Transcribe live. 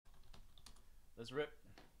Let's rip.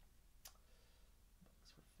 Bucks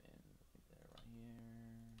for Finn. There, right here.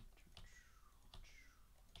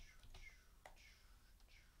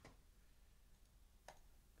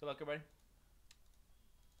 Good luck, everybody.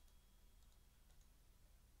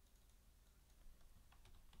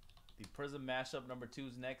 The Prism mashup number 2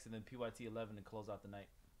 is next, and then PYT 11 to close out the night.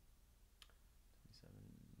 27,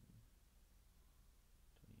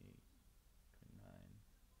 28, 29,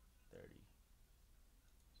 30.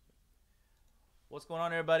 What's going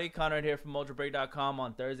on, everybody? Conrad here from UltraBreak.com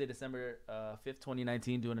on Thursday, December 5th,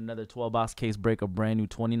 2019, doing another 12-box case break of brand new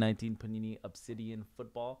 2019 Panini Obsidian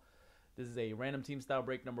football. This is a random team style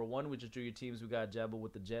break number 1. We just drew your teams. We got Jabba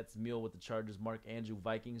with the Jets, Mule with the Chargers, Mark Andrew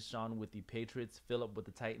Vikings, Sean with the Patriots, Philip with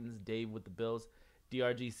the Titans, Dave with the Bills,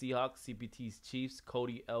 DRG Seahawks, CPT's Chiefs,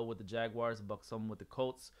 Cody L with the Jaguars, Buxom with the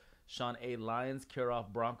Colts, Sean A Lions, Kiroff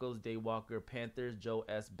Broncos, Day Walker Panthers, Joe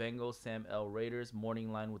S Bengals, Sam L Raiders,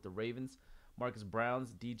 Morning Line with the Ravens, Marcus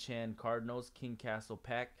Browns, D Chan Cardinals, King Castle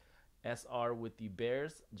Pack, SR with the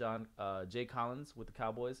Bears, Jay Collins with the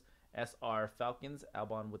Cowboys, SR Falcons,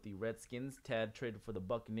 Albon with the Redskins, Tad traded for the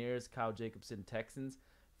Buccaneers, Kyle Jacobson Texans,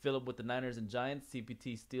 Philip with the Niners and Giants,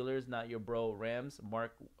 CPT Steelers, Not Your Bro Rams,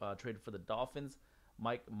 Mark traded for the Dolphins,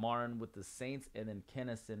 Mike Marin with the Saints, and then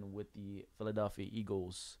Kennison with the Philadelphia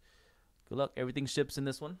Eagles. Good luck. Everything ships in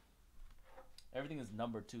this one. Everything is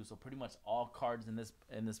numbered too, so pretty much all cards in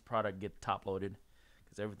this product get top loaded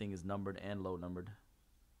because everything is numbered and low numbered.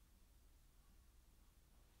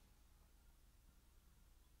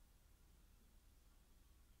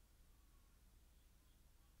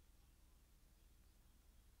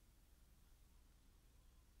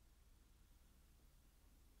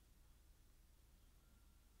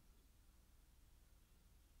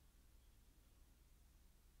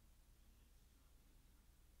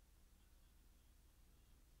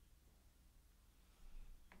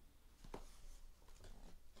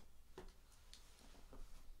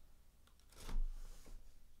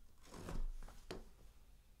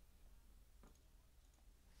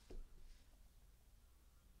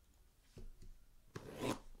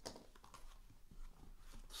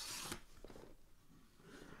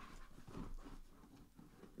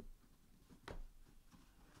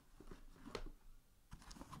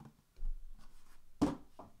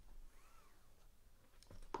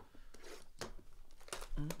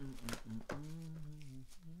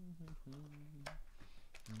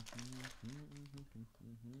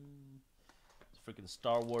 It's freaking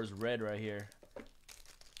Star Wars red right here.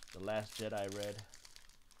 The Last Jedi red.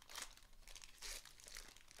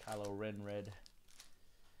 Kylo Ren red.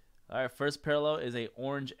 Alright, first parallel is a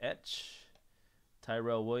orange etch.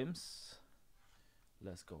 Tyrell Williams.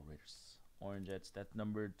 Let's go, Raiders. Orange etch. That's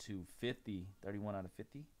numbered to 50. 31 out of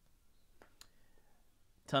 50.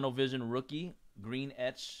 Tunnel Vision rookie. Green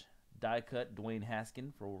etch. Die cut. Dwayne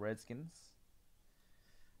Haskin for Redskins.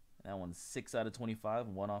 That one's 6 out of 25.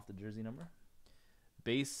 1 off the jersey number.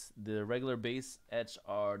 Base. The regular base etch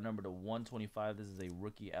are numbered to 125. This is a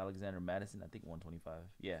rookie Alexander Madison. I think 125.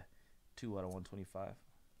 Yeah. 2 out of 125.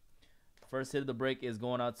 First hit of the break is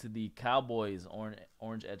going out to the Cowboys.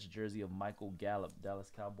 Orange etch jersey of Michael Gallup.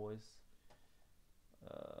 Dallas Cowboys.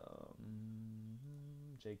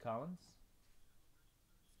 Jay Collins.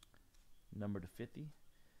 Number to 50.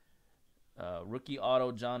 Rookie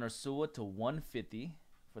auto John Ursua to 150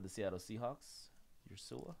 for the Seattle Seahawks.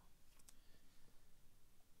 Ursua.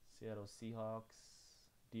 Seattle Seahawks.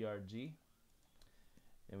 DRG.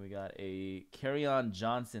 And we got a Kerryon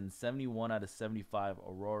Johnson 71 out of 75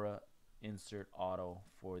 Aurora insert auto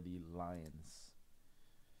for the Lions.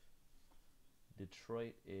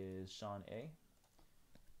 Detroit is Sean A.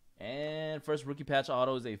 And first rookie patch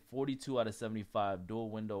auto is a 42 out of 75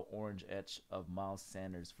 dual window orange etch of Miles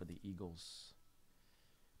Sanders for the Eagles.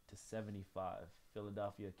 To 75.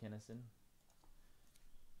 Philadelphia Kennison.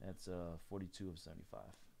 That's 42 of 75.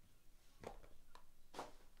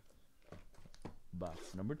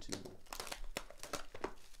 Box number 2. I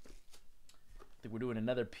think we're doing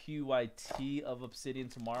another PYT of Obsidian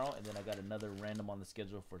tomorrow, and then I got another random on the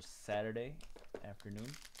schedule for Saturday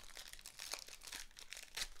afternoon.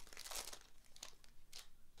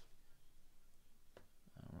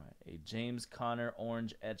 All right, a James Conner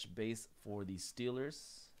orange etch base for the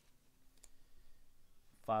Steelers.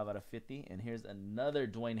 5 out of 50. And here's another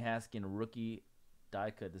Dwayne Haskin rookie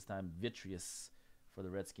die cut, this time Vitreous for the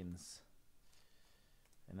Redskins.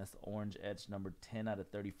 And that's the orange etch number 10 out of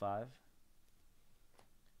 35.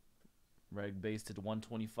 Reg base to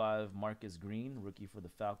 125, Marcus Green, rookie for the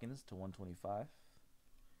Falcons to 125.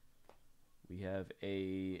 We have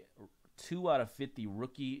a 2 out of 50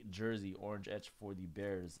 rookie jersey, orange etch for the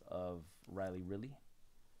Bears of Riley Ridley.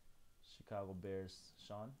 Chicago Bears,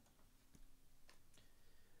 Sean.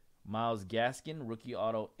 Myles Gaskin, rookie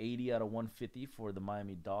auto 80 out of 150 for the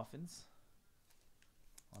Miami Dolphins.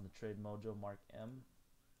 On the Trade Mojo, Mark M.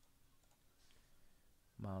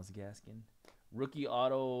 Myles Gaskin. Rookie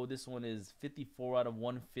auto, this one is 54 out of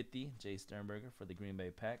 150. Jay Sternberger for the Green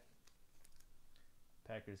Bay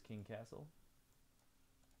Packers, King Castle.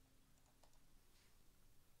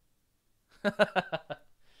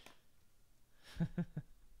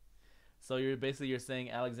 So you're saying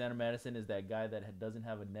Alexander Madison is that guy that doesn't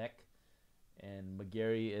have a neck, and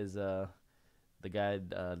McGarry is the guy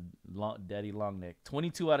Daddy Long Neck.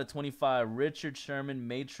 22 out of 25. Richard Sherman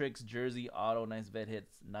Matrix jersey auto. Nice vet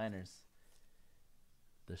hits. Niners.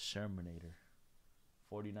 The Shermanator.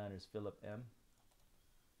 49ers Philip M.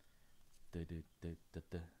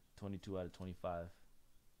 22 out of 25.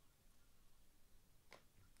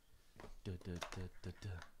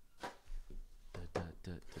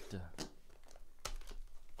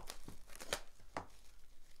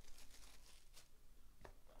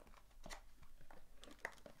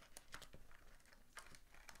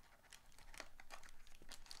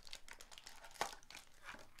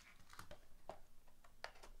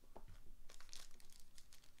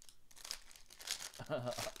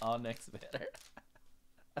 All next better.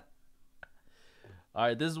 All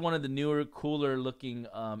right, this is one of the newer, cooler looking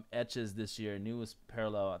etches this year. Newest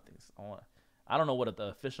parallel, I think. I don't know what the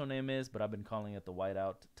official name is, but I've been calling it the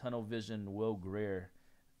whiteout. Tunnel Vision Will Greer,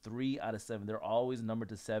 3 out of 7. They're always numbered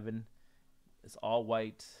to 7. It's all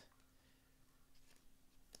white,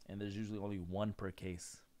 and there's usually only 1 per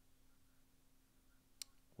case.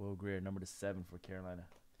 Will Greer, number to 7 for Carolina.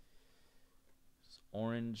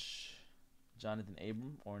 Orange, Jonathan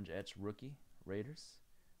Abram, orange etch rookie, Raiders,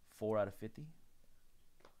 4 out of 50.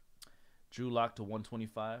 Drew Lock to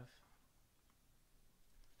 125.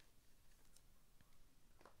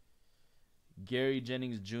 Gary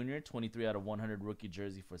Jennings Jr., 23 out of 100 rookie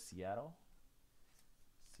jersey for Seattle.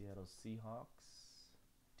 Seattle Seahawks,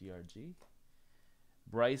 DRG.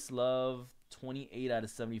 Bryce Love, 28 out of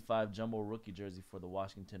 75 jumbo rookie jersey for the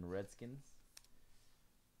Washington Redskins.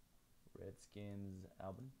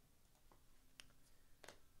 Albin.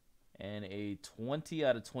 And a 20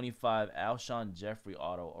 out of 25 Alshon Jeffrey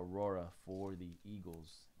auto Aurora for the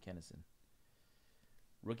Eagles, Kennison.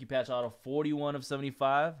 Rookie patch auto 41 of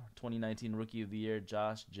 75. 2019 Rookie of the Year,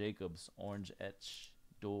 Josh Jacobs, orange etch,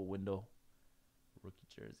 dual window rookie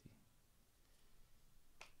jersey.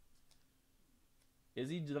 Is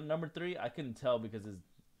he number 3? I couldn't tell because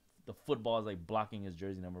the football is like blocking his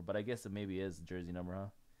jersey number, but I guess it maybe is jersey number, huh?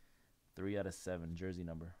 3 out of 7 jersey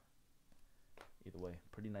number. Either way,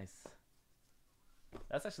 pretty nice.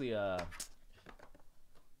 That's actually I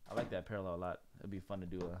like that parallel a lot. It'd be fun to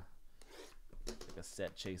do like a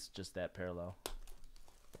set chase, just that parallel,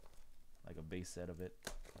 like a base set of it.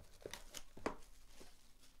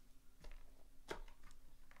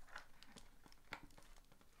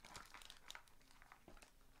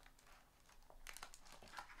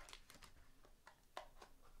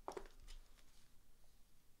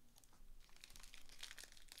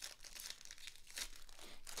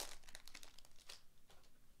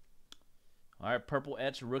 All right, purple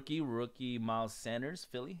etch rookie Miles Sanders,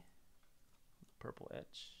 Philly. Purple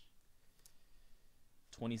etch.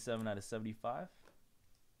 27 out of 75.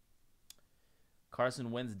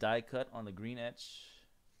 Carson Wentz die cut on the green etch.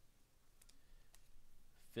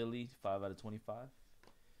 Philly, 5 out of 25.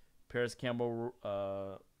 Paris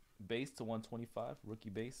Campbell base to 125,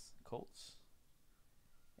 rookie base, Colts.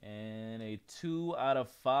 And a 2 out of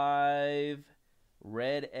 5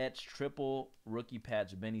 red etch triple rookie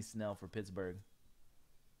patch, Benny Snell for Pittsburgh.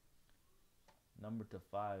 Number to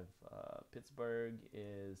 5. Pittsburgh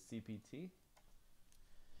is CPT.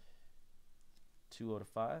 2 out of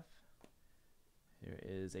 5. Here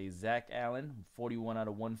is a Zach Allen, 41 out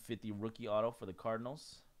of 150 rookie auto for the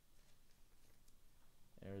Cardinals.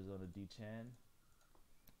 Arizona D-Chan.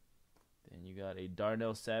 Then you got a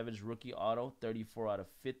Darnell Savage rookie auto, 34 out of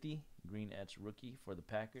 50. Green etch rookie for the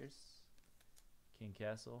Packers. King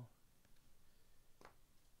Castle.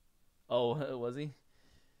 Oh, was he?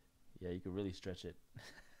 Yeah, you could really stretch it.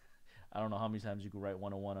 I don't know how many times you could write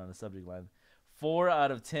 101 on the subject line. 4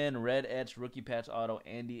 out of 10 red etch rookie patch auto,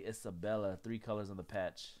 Andy Isabella. 3 colors on the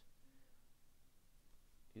patch.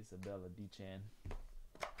 Isabella D-Chan.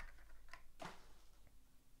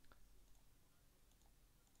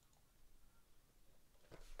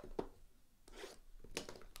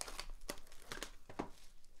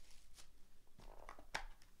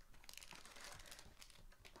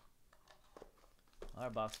 All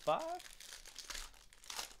right, box 5.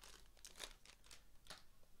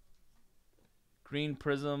 Green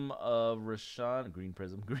Prism of Rashawn. Green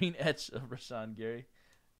Prism. Green Etch of Rashawn Gary.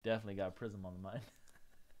 Definitely got Prism on the mind.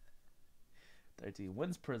 13.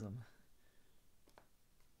 Wins Prism.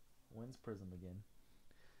 Wins Prism again.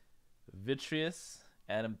 Vitreous.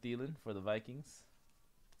 Adam Thielen for the Vikings.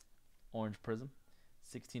 Orange Prism.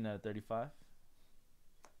 16 out of 35.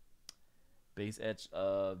 Base etch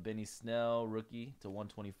of Benny Snell, rookie to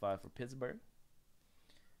 125 for Pittsburgh.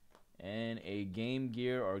 And a Game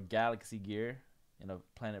Gear or Galaxy Gear in a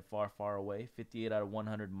planet far, far away. 58 out of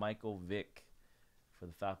 100, Michael Vick for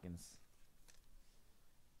the Falcons.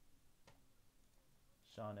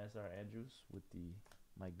 Sean S.R. Andrews with the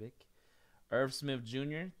Mike Vick. Irv Smith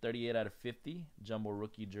Jr., 38 out of 50, jumbo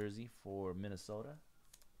rookie jersey for Minnesota.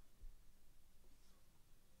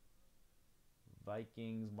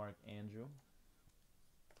 Vikings, Mark Andrew.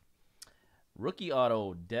 Rookie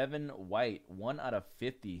auto, Devin White, 1 out of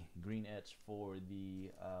 50, green etch for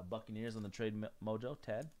the Buccaneers on the Trade Mojo.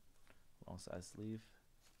 Tad, wrong side sleeve.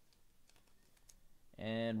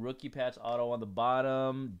 And rookie patch auto on the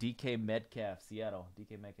bottom, DK Metcalf, Seattle.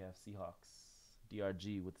 DK Metcalf, Seahawks.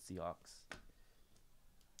 DRG with the Seahawks.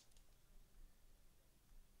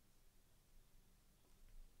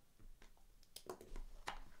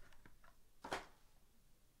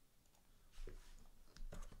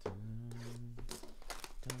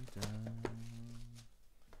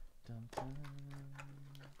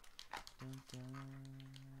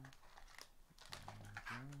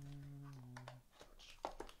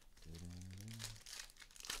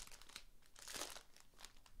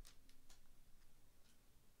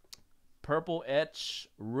 Purple Etch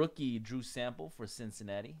rookie Drew Sample for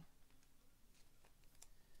Cincinnati.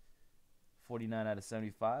 49 out of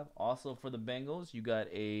 75. Also for the Bengals, you got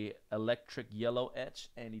a electric yellow etch,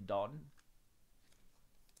 Andy Dalton.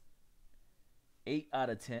 8 out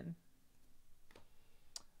of 10.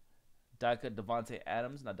 Die cut Devontae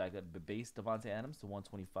Adams, not die cut, but base Devontae Adams to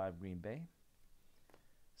 125 Green Bay.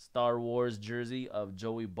 Star Wars jersey of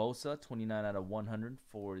Joey Bosa, 29 out of 100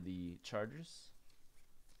 for the Chargers.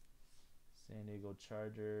 San Diego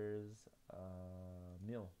Chargers,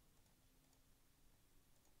 Mill.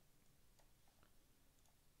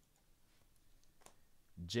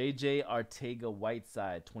 JJ Arteaga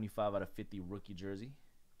Whiteside, 25 out of 50 rookie jersey.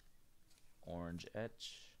 Orange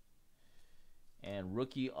etch. And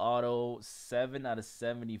rookie auto, 7 out of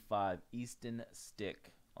 75, Easton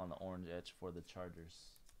Stick on the orange etch for the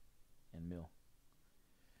Chargers and Mill.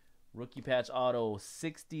 Rookie patch auto,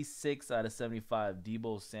 66 out of 75,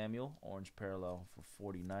 Deebo Samuel, orange parallel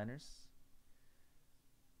for 49ers.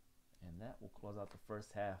 And that will close out the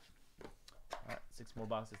first half. All right, 6 more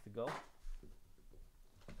boxes to go.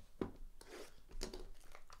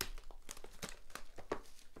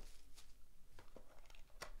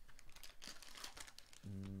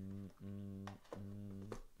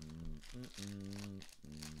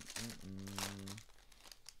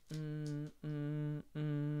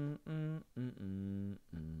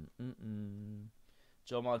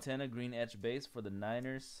 Joe Montana, green etch base for the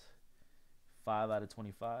Niners, 5 out of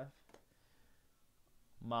 25.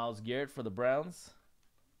 Myles Garrett for the Browns,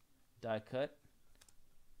 die cut.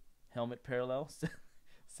 Helmet parallel,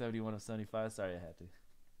 71 of 75. Sorry, I had to.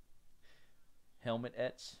 Helmet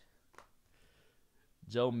etch.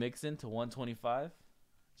 Joe Mixon to 125.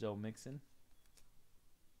 Joe Mixon.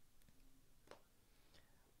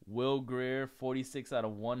 Will Grier, 46 out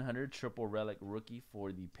of 100, triple relic rookie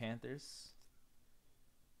for the Panthers.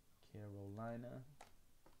 Carolina.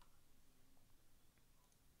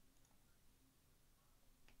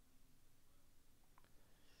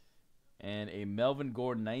 And a Melvin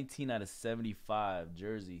Gore, 19 out of 75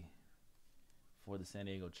 jersey for the San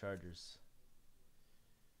Diego Chargers.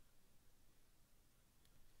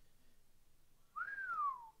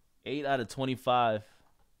 Eight out of 25.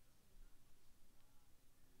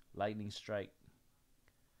 Lightning strike.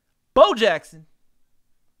 Bo Jackson.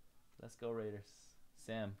 Let's go Raiders.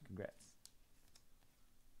 Sam, congrats.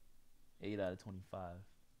 8 out of 25.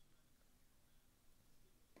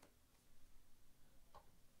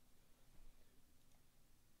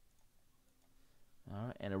 All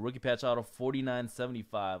right, and a rookie patch auto,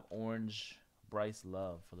 49.75, orange Bryce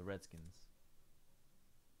Love for the Redskins.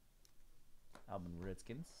 Alvin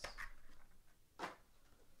Redskins.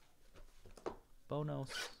 Bonos.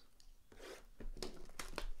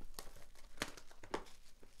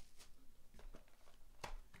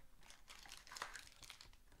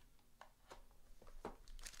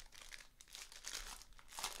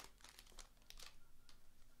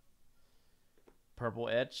 Purple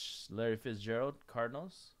etch, Larry Fitzgerald,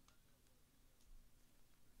 Cardinals.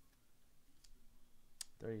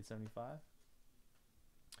 38.75.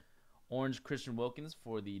 Orange Christian Wilkins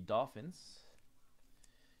for the Dolphins.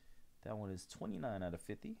 That one is 29 out of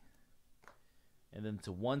 50. And then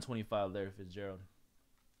to 125, Larry Fitzgerald.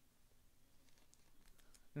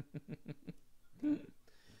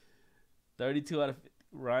 32 out of 50.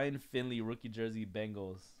 Ryan Finley, rookie jersey,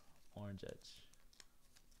 Bengals. Orange edge.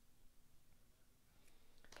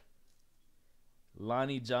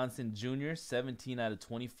 Lonnie Johnson Jr., 17 out of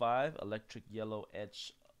 25. Electric yellow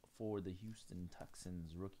etch for the Houston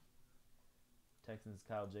Texans rookie. Texans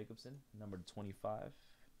Kyle Jacobson, number 25.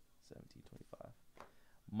 17-25.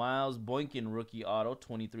 Miles Boykin rookie auto,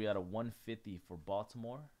 23 out of 150 for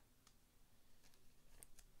Baltimore.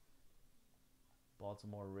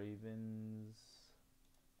 Baltimore Ravens.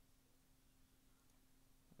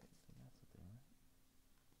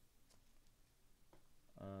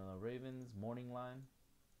 Ravens morning line.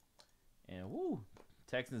 And woo,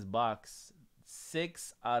 Texans box.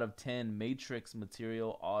 6 out of 10 Matrix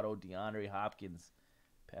material auto DeAndre Hopkins.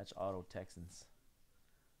 Patch auto Texans.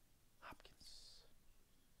 Hopkins.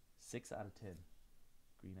 6 out of 10.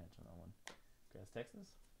 Green edge on that one. Grass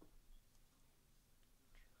Texans.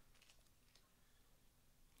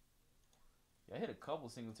 Yeah, I hit a couple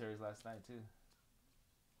Singletaries last night too.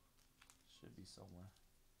 Should be somewhere.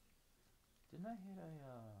 Didn't I hit a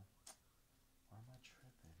or am I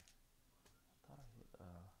tripping? I thought I hit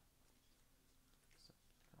gotta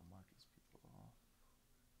mark these people off.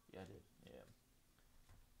 Yeah, I did. Yeah.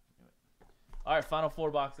 Anyway. Alright, final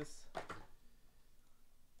 4 boxes.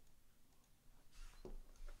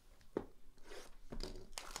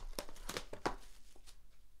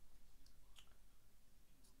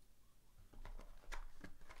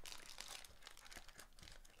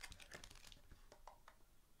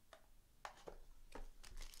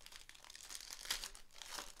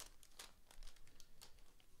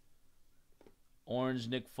 Orange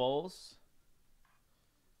Nick Foles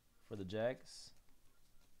for the Jags.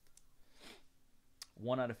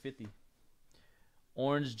 1 out of 50.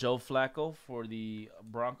 Orange Joe Flacco for the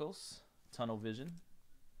Broncos. Tunnel Vision.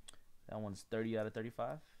 That one's 30 out of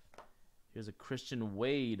 35. Here's a Christian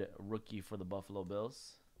Wade rookie for the Buffalo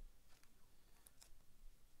Bills.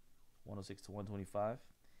 106 to 125.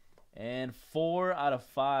 And 4 out of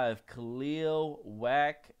 5. Khalil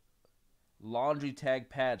Wack laundry tag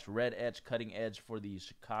patch, red edge, cutting edge for the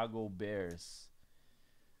Chicago Bears.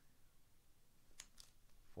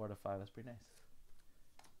 4 out of 5. That's pretty nice.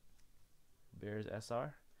 Bears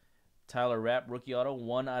SR. Tyler Rapp, rookie auto.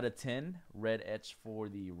 1 out of 10. Red etch for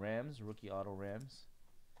the Rams. Rookie auto Rams.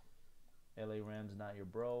 LA Rams, not your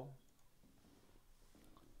bro.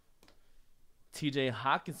 TJ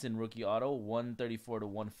Hawkinson, rookie auto. 134 to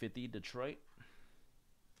 150. Detroit.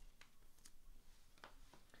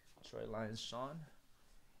 Detroit Lions, Sean.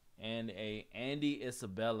 And a Andy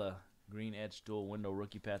Isabella green edge dual window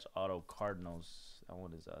rookie patch auto Cardinals. That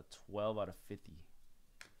one is 12 out of 50.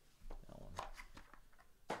 That one.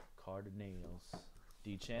 Cardinals.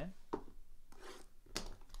 D-Chan.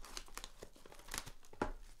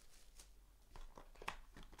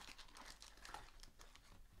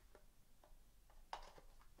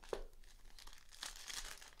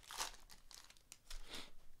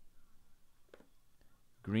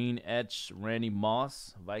 Green etch, Randy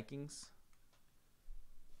Moss, Vikings.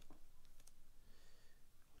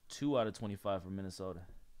 2 out of 25 for Minnesota.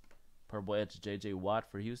 Purple etch, J.J. Watt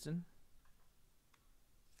for Houston.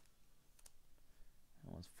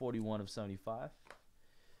 That one's 41 of 75.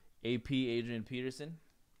 AP, Adrian Peterson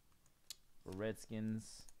for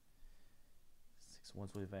Redskins.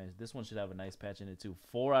 6/125. This one should have a nice patch in it too.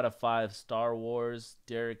 4 out of 5. Star Wars,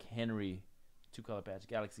 Derrick Henry. 2-color patch,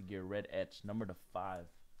 Galaxy Gear, red etch, number to 5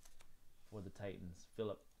 for the Titans.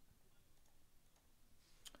 Phillip.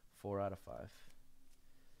 4 out of 5.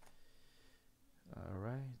 All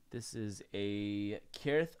right. This is a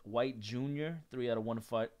Kerith White Jr., 3 out of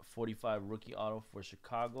 145 rookie auto for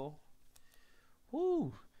Chicago.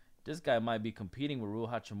 Whoo. This guy might be competing with Rui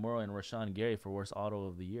Hachimura and Rashawn Gary for worst auto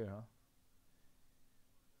of the year, huh?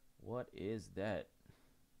 What is that?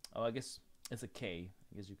 Oh, I guess it's a K.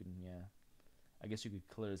 I guess you can, yeah. I guess you could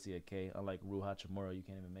clearly see a K. Unlike Rui Hachimura, you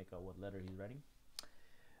can't even make out what letter he's writing.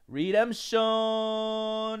 Redemption.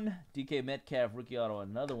 DK Metcalf, rookie auto.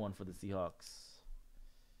 Another one for the Seahawks.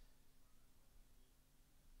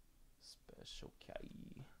 Special K.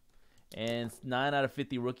 And 9 out of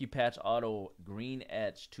 50 rookie patch auto. Green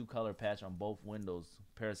etch. 2-color patch on both windows.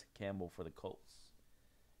 Paris Campbell for the Colts.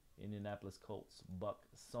 Indianapolis Colts. Buck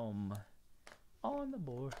some on the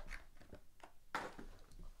board.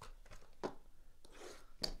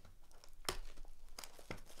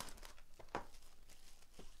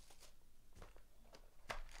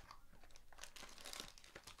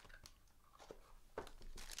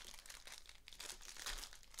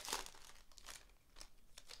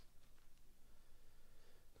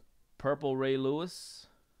 Purple Ray Lewis,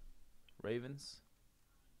 Ravens.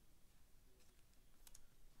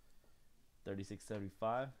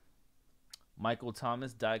 36.75. Michael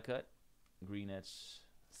Thomas, die cut, green etch,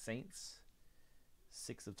 Saints.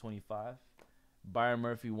 6/25. Byron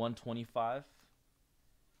Murphy, 125.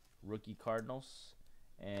 Rookie Cardinals.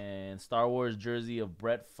 And Star Wars jersey of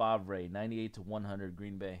Brett Favre, 98/100,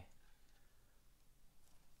 Green Bay.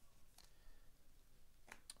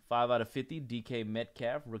 5/50, DK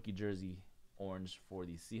Metcalf, rookie jersey, orange for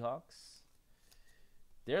the Seahawks.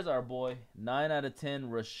 There's our boy, 9/10,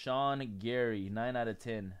 Rashawn Gary,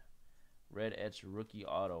 9/10, red etch rookie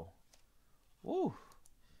auto. Woo.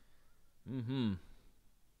 And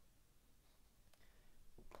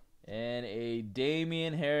a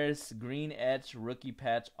Damian Harris green etch rookie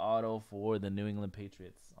patch auto for the New England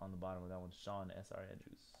Patriots. On the bottom of that one, Sean S.R.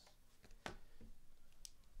 Andrews.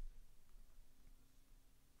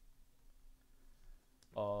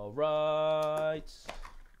 All right.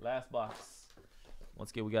 Last box.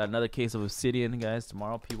 Once again, we got another case of Obsidian, guys,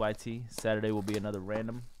 tomorrow, PYT. Saturday will be another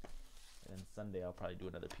random. And Sunday, I'll probably do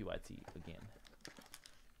another PYT again.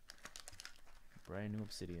 Brand new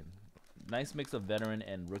Obsidian. Nice mix of veteran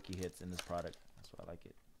and rookie hits in this product. That's why I like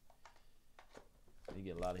it. You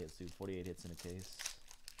get a lot of hits too. 48 hits in a case.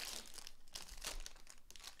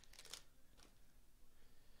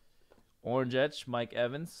 Orange etch, Mike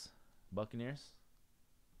Evans, Buccaneers.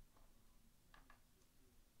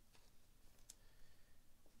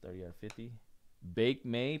 30/50. Bake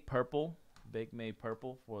May purple. Bake May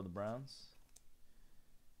purple for the Browns.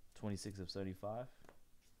 26/75.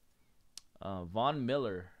 Von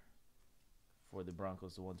Miller for the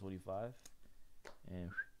Broncos to 125.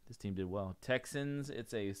 And this team did well. Texans,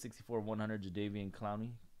 it's a 64/100 Jadeveon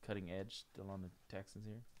Clowney, cutting edge, still on the Texans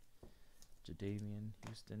here. Jadeveon,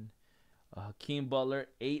 Houston. Hakeem Butler,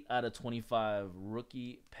 8/25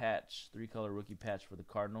 rookie patch, 3-color rookie patch for the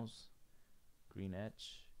Cardinals. Green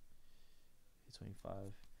etch.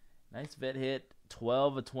 25. Nice vet hit.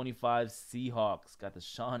 12/25 Seahawks. Got the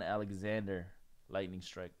Sean Alexander lightning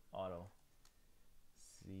strike auto.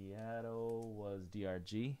 Seattle was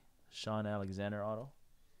DRG. Sean Alexander auto.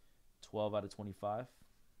 12/25.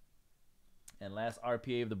 And last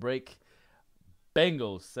RPA of the break.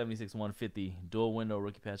 Bengals 76/150 dual window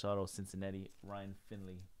rookie patch auto Cincinnati Ryan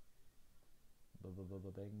Finley.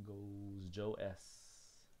 Bengals Joe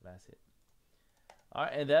S. Last hit. All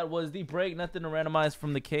right, and that was the break. Nothing to randomize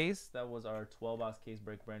from the case. That was our 12-box case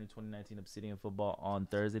break, brand new 2019 Obsidian football on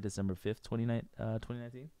Thursday, December 5th,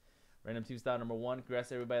 2019. Random team style number 1. Congrats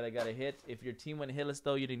to everybody that got a hit. If your team went hitless,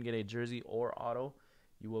 though, you didn't get a jersey or auto,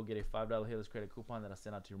 you will get a $5 hitless credit coupon that I'll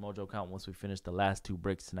send out to your Mojo account once we finish the last 2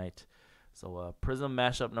 breaks tonight. So Prism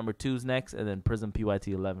mashup number 2 is next, and then Prism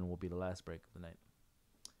PYT 11 will be the last break of the night.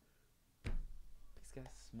 Peace,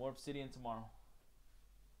 guys. More Obsidian tomorrow.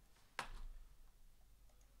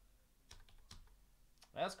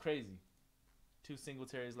 That's crazy. 2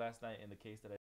 Singletaries last night in the case that I